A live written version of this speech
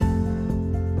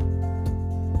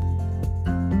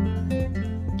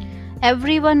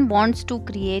Everyone wants to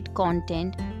create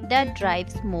content that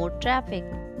drives more traffic,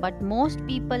 but most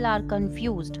people are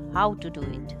confused how to do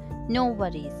it. No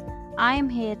worries, I am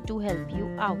here to help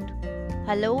you out.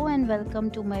 Hello and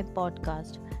welcome to my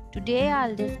podcast. Today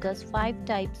I'll discuss 5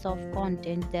 types of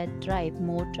content that drive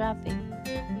more traffic.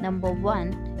 Number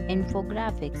 1,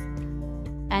 infographics.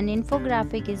 An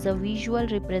infographic is a visual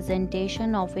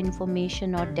representation of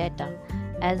information or data.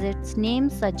 As its name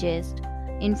suggests,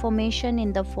 information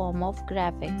in the form of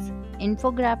graphics.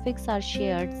 Infographics are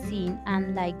shared, seen,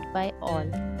 and liked by all.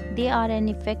 They are an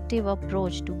effective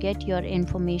approach to get your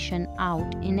information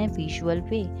out in a visual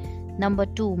way. Number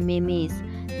 2, memes.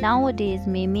 Nowadays,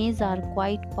 memes are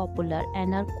quite popular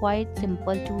and are quite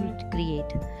simple to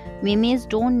create. Memes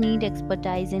don't need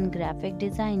expertise in graphic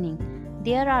designing.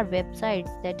 There are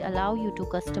websites that allow you to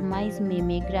customize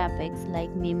meme graphics like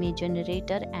Meme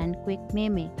Generator and Quick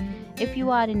Meme. If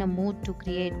you are in a mood to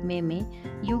create meme,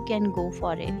 you can go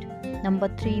for it. Number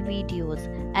 3, videos.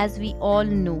 As we all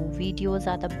know, videos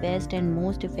are the best and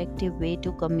most effective way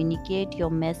to communicate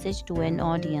your message to an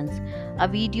audience. A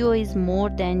video is more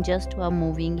than just a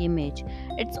moving image.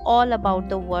 It's all about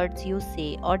the words you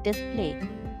say or display.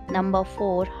 Number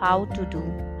 4, how to do.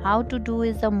 How to do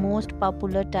is the most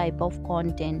popular type of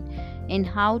content. In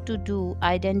how to do,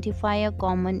 identify a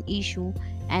common issue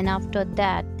and after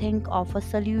that think of a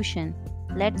solution.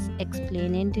 Let's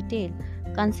explain in detail.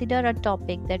 Consider a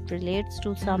topic that relates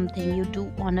to something you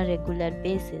do on a regular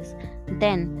basis.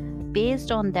 Then,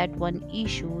 based on that one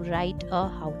issue, write a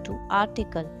how to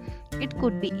article. It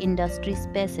could be industry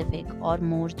specific or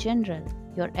more general.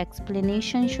 Your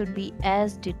explanation should be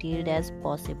as detailed as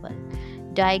possible.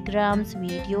 Diagrams,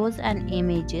 videos, and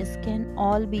images can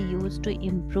all be used to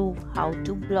improve how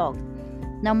to blog.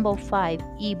 Number 5,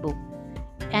 ebook.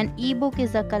 An ebook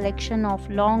is a collection of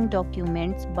long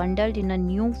documents bundled in a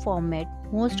new format,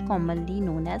 most commonly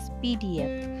known as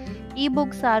PDF.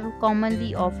 Ebooks are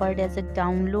commonly offered as a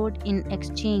download in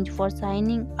exchange for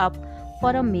signing up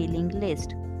for a mailing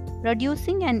list.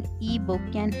 Producing an ebook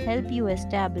can help you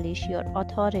establish your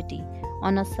authority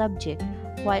on a subject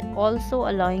while also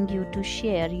allowing you to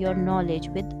share your knowledge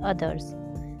with others.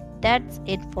 That's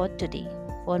it for today.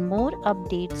 For more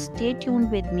updates, stay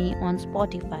tuned with me on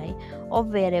Spotify or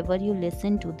wherever you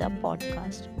listen to the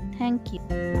podcast. Thank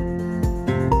you.